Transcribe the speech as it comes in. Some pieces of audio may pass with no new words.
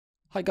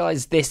Hi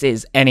guys, this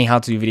is Any How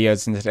To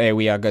Videos, and today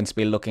we are going to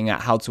be looking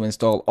at how to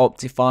install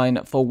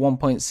Optifine for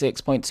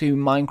 1.6.2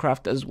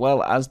 Minecraft as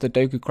well as the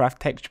DokuCraft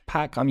texture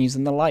pack. I'm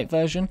using the light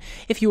version.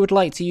 If you would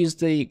like to use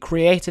the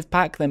creative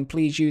pack, then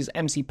please use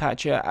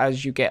MCPatcher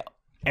as you get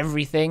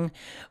everything.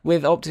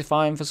 With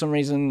Optifine, for some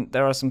reason,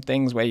 there are some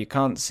things where you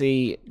can't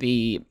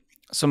see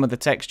some of the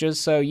textures,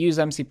 so use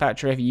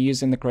MCPatcher if you're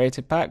using the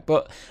creative pack.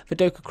 But for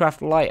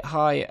DokuCraft Light,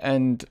 High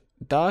and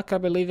Dark, I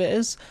believe it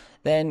is,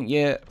 then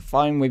you're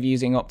fine with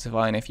using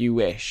Optifine if you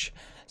wish.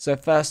 So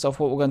first off,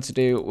 what we're going to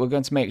do, we're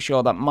going to make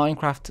sure that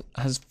Minecraft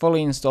has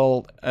fully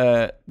installed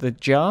the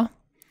jar.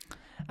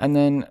 And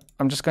then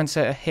I'm just going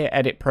to hit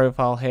edit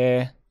profile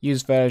here,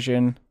 use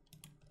version,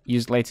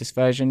 use latest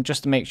version,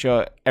 just to make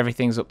sure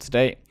everything's up to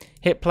date.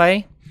 Hit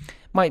play.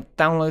 Might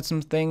download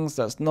some things,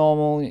 that's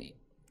normal.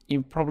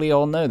 You probably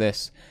all know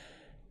this.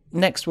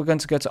 Next, we're going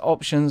to go to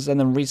options and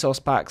then resource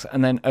packs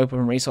and then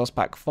open resource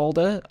pack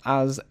folder,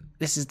 as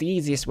this is the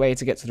easiest way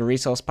to get to the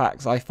resource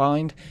packs I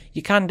find.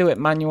 You can do it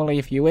manually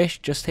if you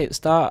wish, just hit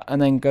start and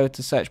then go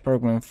to search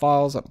program and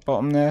files at the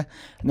bottom there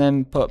and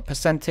then put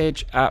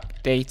percentage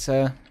app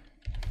data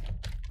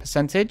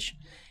percentage,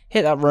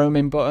 hit that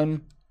roaming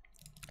button,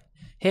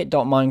 hit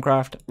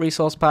 .minecraft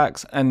resource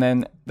packs, and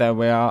then there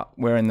we are,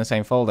 we're in the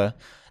same folder.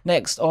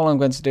 Next, all I'm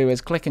going to do is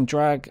click and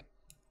drag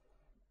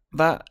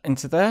that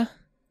into there.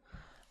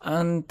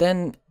 And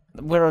then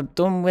we're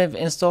done with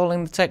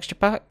installing the texture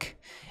pack.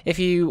 If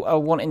you are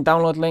wanting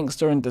download links,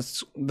 they're in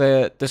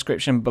the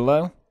description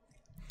below.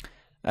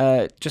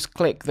 Just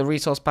click the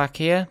resource pack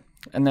here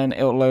and then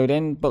it'll load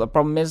in. But the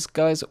problem is,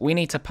 guys, we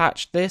need to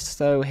patch this,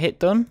 so hit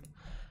done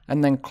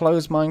and then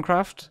close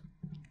Minecraft.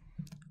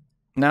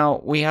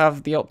 Now we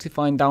have the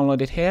Optifine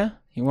downloaded here.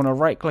 You want to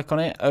right click on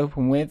it,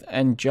 open with,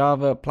 and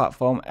Java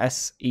platform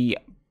SE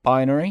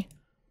binary,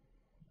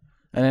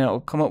 and then it'll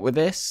come up with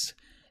this.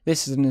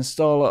 This is an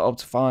installer,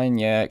 Optifine,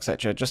 yeah,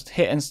 etc. Just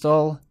hit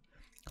install.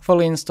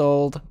 Fully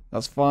installed,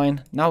 that's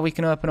fine. Now we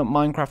can open up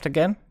Minecraft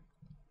again.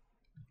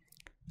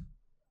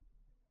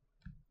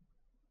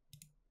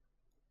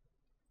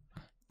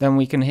 Then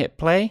we can hit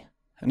play.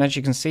 And as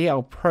you can see,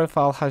 our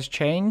profile has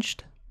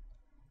changed.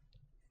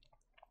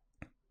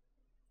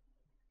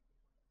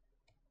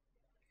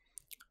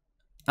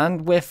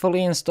 And we're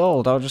fully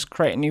installed. I'll just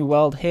create a new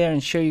world here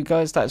and show you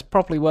guys that it's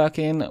properly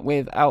working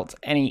without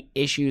any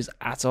issues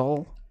at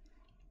all.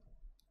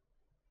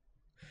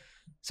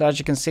 So as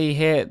you can see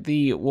here,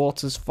 the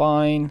water's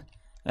fine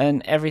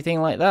and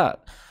everything like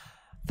that.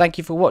 Thank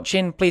you for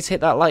watching. Please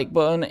hit that like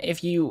button.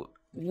 If you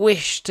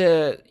wish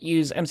to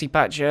use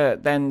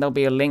MCPatcher, then there'll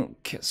be a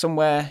link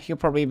somewhere. You'll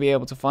probably be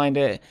able to find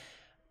it.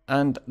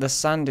 And the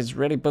sand is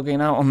really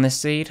bugging out on this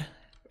seed.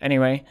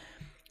 Anyway,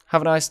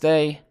 have a nice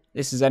day.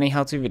 This is Any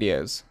How To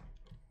Videos.